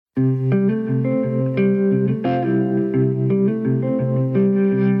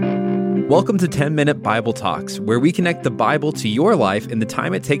Welcome to 10-Minute Bible Talks, where we connect the Bible to your life in the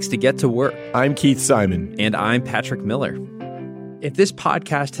time it takes to get to work. I'm Keith Simon. And I'm Patrick Miller. If this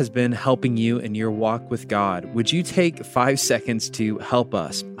podcast has been helping you in your walk with God, would you take 5 seconds to help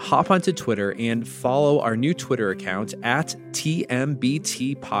us? Hop onto Twitter and follow our new Twitter account at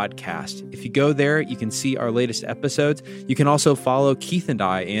TMBT Podcast. If you go there, you can see our latest episodes. You can also follow Keith and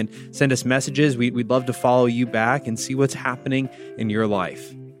I and send us messages. We'd love to follow you back and see what's happening in your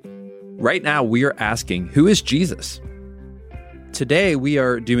life. Right now, we are asking, who is Jesus? Today, we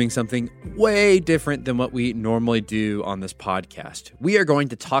are doing something way different than what we normally do on this podcast. We are going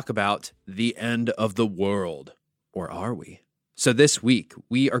to talk about the end of the world. Or are we? So this week,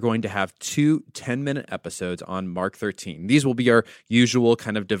 we are going to have 2 10-minute episodes on Mark 13. These will be our usual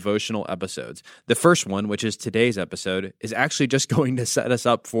kind of devotional episodes. The first one, which is today's episode, is actually just going to set us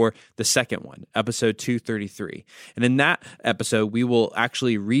up for the second one, episode 233. And in that episode, we will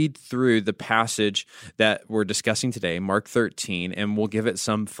actually read through the passage that we're discussing today, Mark 13, and we'll give it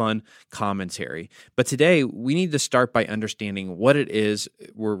some fun commentary. But today, we need to start by understanding what it is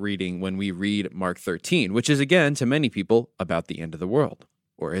we're reading when we read Mark 13, which is, again, to many people, about the end of the world.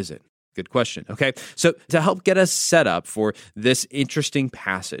 Or is it? Good question. Okay, so to help get us set up for this interesting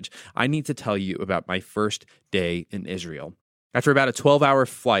passage, I need to tell you about my first day in Israel. After about a 12-hour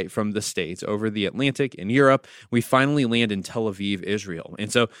flight from the States over the Atlantic in Europe, we finally land in Tel Aviv, Israel.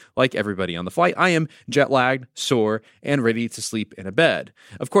 And so, like everybody on the flight, I am jet-lagged, sore, and ready to sleep in a bed.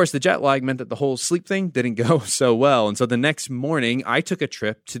 Of course, the jet lag meant that the whole sleep thing didn't go so well. And so the next morning, I took a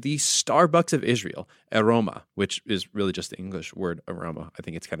trip to the Starbucks of Israel, Aroma, which is really just the English word aroma. I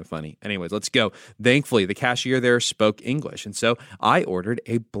think it's kind of funny. Anyways, let's go. Thankfully, the cashier there spoke English. And so I ordered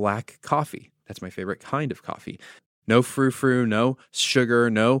a black coffee. That's my favorite kind of coffee. No frou-frou, no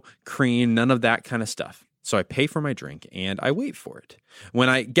sugar, no cream, none of that kind of stuff. So I pay for my drink and I wait for it. When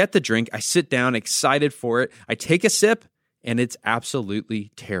I get the drink, I sit down excited for it. I take a sip and it's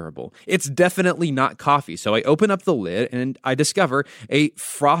absolutely terrible. It's definitely not coffee. So I open up the lid and I discover a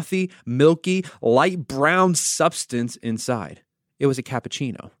frothy, milky, light brown substance inside. It was a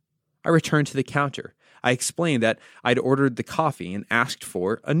cappuccino. I returned to the counter. I explained that I'd ordered the coffee and asked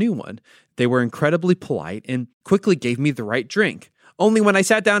for a new one. They were incredibly polite and quickly gave me the right drink. Only when I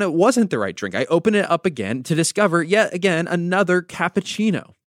sat down, it wasn't the right drink. I opened it up again to discover yet again another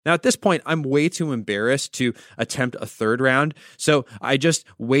cappuccino. Now, at this point, I'm way too embarrassed to attempt a third round, so I just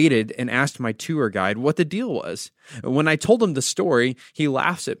waited and asked my tour guide what the deal was. When I told him the story, he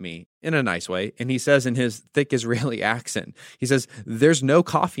laughs at me in a nice way, and he says in his thick Israeli accent, he says, "There's no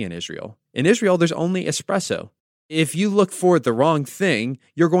coffee in Israel. In Israel, there's only espresso. If you look for the wrong thing,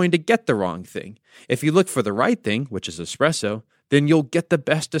 you're going to get the wrong thing. If you look for the right thing, which is espresso, then you'll get the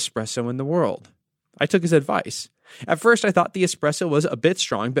best espresso in the world." I took his advice. At first, I thought the espresso was a bit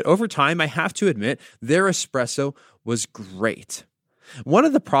strong, but over time, I have to admit, their espresso was great. One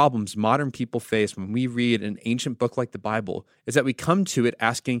of the problems modern people face when we read an ancient book like the Bible is that we come to it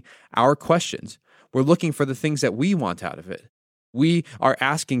asking our questions. We're looking for the things that we want out of it. We are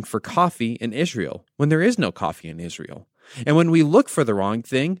asking for coffee in Israel when there is no coffee in Israel. And when we look for the wrong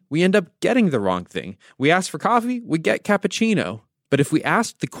thing, we end up getting the wrong thing. We ask for coffee, we get cappuccino. But if we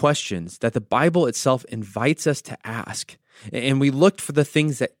ask the questions that the Bible itself invites us to ask, and we looked for the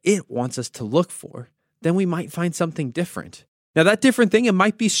things that it wants us to look for, then we might find something different. Now, that different thing, it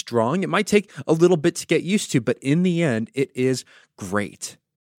might be strong, it might take a little bit to get used to, but in the end, it is great.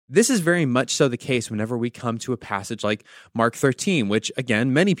 This is very much so the case whenever we come to a passage like Mark 13, which,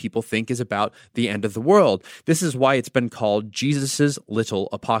 again, many people think is about the end of the world. This is why it's been called Jesus' Little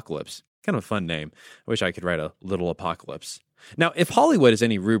Apocalypse. Kind of a fun name. I wish I could write a little apocalypse. Now, if Hollywood is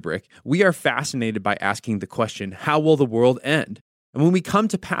any rubric, we are fascinated by asking the question, how will the world end? And when we come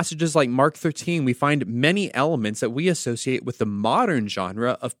to passages like Mark 13, we find many elements that we associate with the modern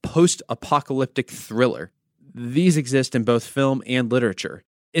genre of post-apocalyptic thriller. These exist in both film and literature.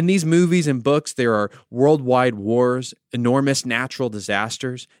 In these movies and books, there are worldwide wars, enormous natural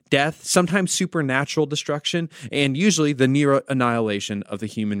disasters, death, sometimes supernatural destruction, and usually the near annihilation of the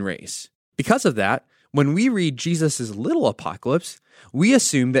human race. Because of that, when we read Jesus' little apocalypse, we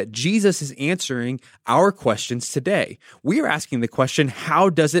assume that Jesus is answering our questions today. We are asking the question, how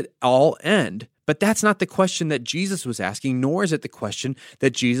does it all end? But that's not the question that Jesus was asking, nor is it the question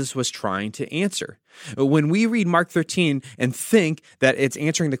that Jesus was trying to answer. When we read Mark 13 and think that it's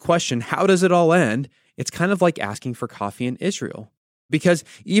answering the question, how does it all end? It's kind of like asking for coffee in Israel. Because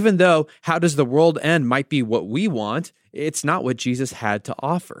even though how does the world end might be what we want, it's not what Jesus had to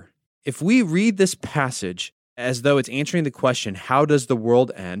offer. If we read this passage as though it's answering the question, how does the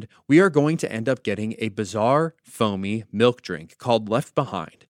world end, we are going to end up getting a bizarre, foamy milk drink called Left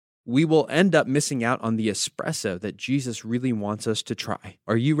Behind. we will end up missing out on the espresso that Jesus really wants us to try.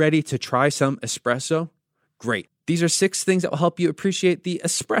 Are you ready to try some espresso? Great. These are 6 things that will help you appreciate the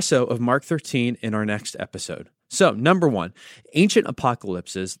espresso of Mark 13 in our next episode. So, number 1, ancient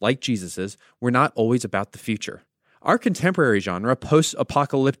apocalypses, like Jesus's, were not always about the future. Our contemporary genre,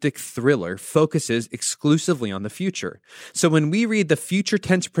 post-apocalyptic thriller, focuses exclusively on the future. So when we read the future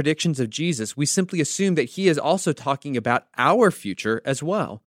tense predictions of Jesus, we simply assume that he is also talking about our future as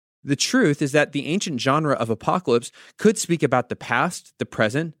well. The truth is that the ancient genre of apocalypse could speak about the past, the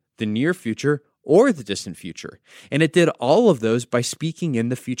present, the near future, or the distant future. And it did all of those by speaking in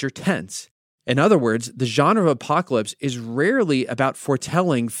the future tense. In other words, the genre of apocalypse is rarely about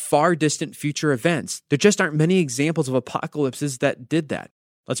foretelling far distant future events. There just aren't many examples of apocalypses that did that.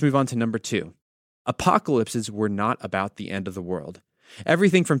 Let's move on to number 2. Apocalypses were not about the end of the world.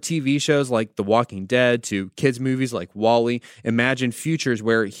 Everything from TV shows like The Walking Dead to kids' movies like WALL-E imagine futures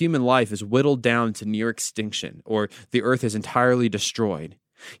where human life is whittled down to near extinction or the earth is entirely destroyed.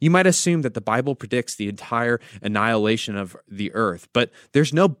 You might assume that the Bible predicts the entire annihilation of the earth, but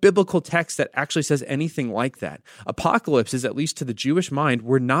there's no biblical text that actually says anything like that. Apocalypses, at least to the Jewish mind,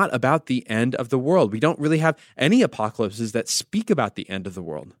 were not about the end of the world. We don't really have any apocalypses that speak about the end of the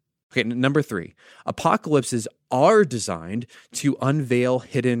world. Okay, number 3, apocalypses are designed to unveil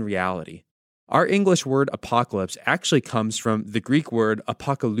hidden reality. Our English word apocalypse actually comes from the Greek word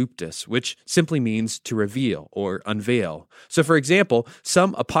apokalyptos, which simply means to reveal or unveil. So for example,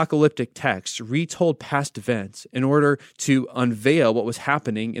 some apocalyptic texts retold past events in order to unveil what was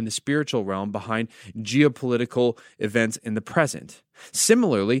happening in the spiritual realm behind geopolitical events in the present.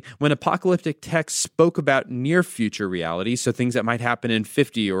 Similarly, when apocalyptic texts spoke about near future realities, so things that might happen in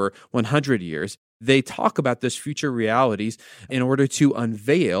 50 or 100 years, they talk about those future realities in order to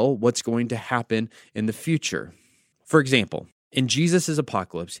unveil what's going to happen in the future. For example, in Jesus'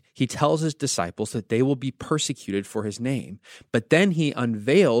 apocalypse, he tells his disciples that they will be persecuted for his name, but then he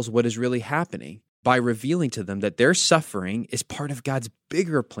unveils what is really happening by revealing to them that their suffering is part of God's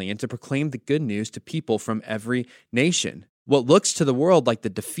bigger plan to proclaim the good news to people from every nation. What looks to the world like the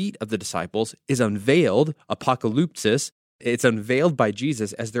defeat of the disciples is unveiled, apokalypsis, it's unveiled by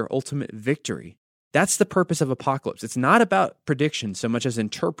Jesus as their ultimate victory. That's the purpose of apocalypse. It's not about prediction so much as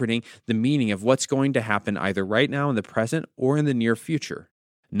interpreting the meaning of what's going to happen either right now in the present or in the near future.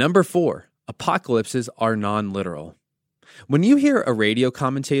 Number 4, apocalypses are non-literal. When you hear a radio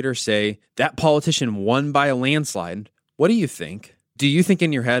commentator say, that politician won by a landslide, what do you think? Do you think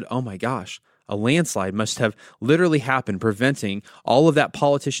in your head, oh my gosh, a landslide must have literally happened, preventing all of that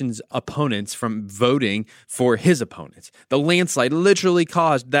politician's opponents from voting for his opponents? The landslide literally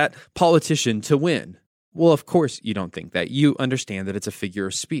caused that politician to win. Well, of course you don't think that. You understand that it's a figure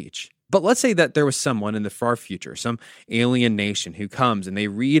of speech. But let's say that there was someone in the far future, some alien nation who comes and they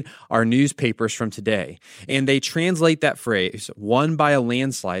read our newspapers from today, and they translate that phrase, won by a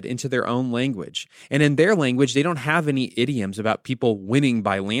landslide, into their own language. And in their language, they don't have any idioms about people winning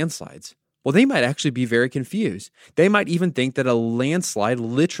by landslides. Well, they might actually be very confused. They might even think that a landslide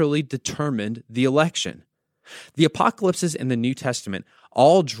literally determined the election. The apocalypses in the New Testament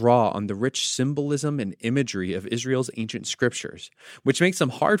all draw on the rich symbolism and imagery of Israel's ancient scriptures, which makes them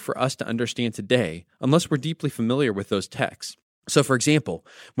hard for us to understand today unless we're deeply familiar with those texts. So, for example,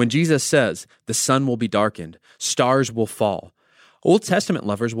 when Jesus says, the sun will be darkened, stars will fall, Old Testament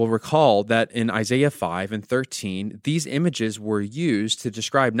lovers will recall that in Isaiah 5 and 13, these images were used to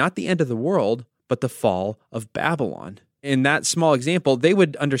describe not the end of the world, but the fall of Babylon. In that small example, they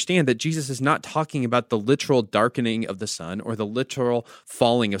would understand that Jesus is not talking about the literal darkening of the sun or the literal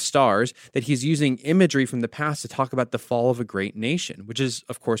falling of stars, that he's using imagery from the past to talk about the fall of a great nation, which is,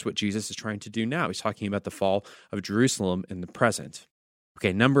 of course, what Jesus is trying to do now. He's talking about the fall of Jerusalem in the present.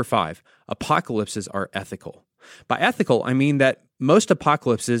 Okay, number 5, apocalypses are ethical. By ethical, I mean that most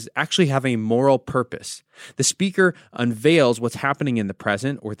apocalypses actually have a moral purpose. The speaker unveils what's happening in the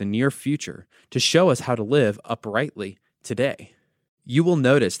present or the near future to show us how to live uprightly today. You will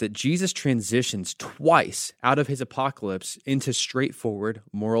notice that Jesus transitions twice out of his apocalypse into straightforward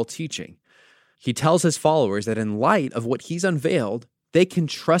moral teaching. He tells his followers that in light of what he's unveiled, they can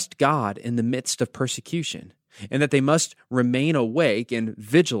trust God in the midst of persecution, and that they must remain awake and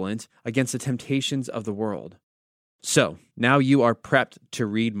vigilant against the temptations of the world. So, now you are prepped to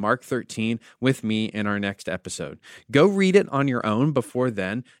read Mark 13 with me in our next episode. Go read it on your own before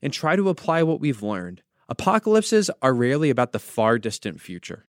then and try to apply what we've learned. Apocalypses are rarely about the far distant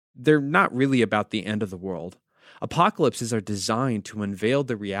future. They're not really about the end of the world. Apocalypses are designed to unveil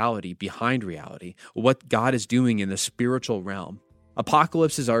the reality behind reality, what God is doing in the spiritual realm.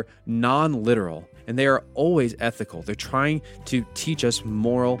 Apocalypses are non-literal, and they are always ethical. They're trying to teach us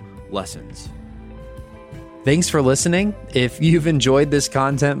moral lessons. Thanks for listening. If you've enjoyed this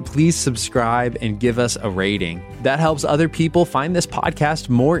content, please subscribe and give us a rating. That helps other people find this podcast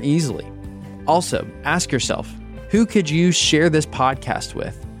more easily. Also, ask yourself, who could you share this podcast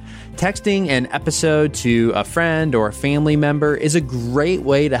with? Texting an episode to a friend or a family member is a great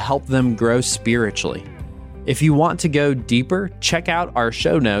way to help them grow spiritually. If you want to go deeper, check out our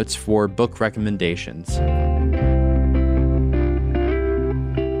show notes for book recommendations.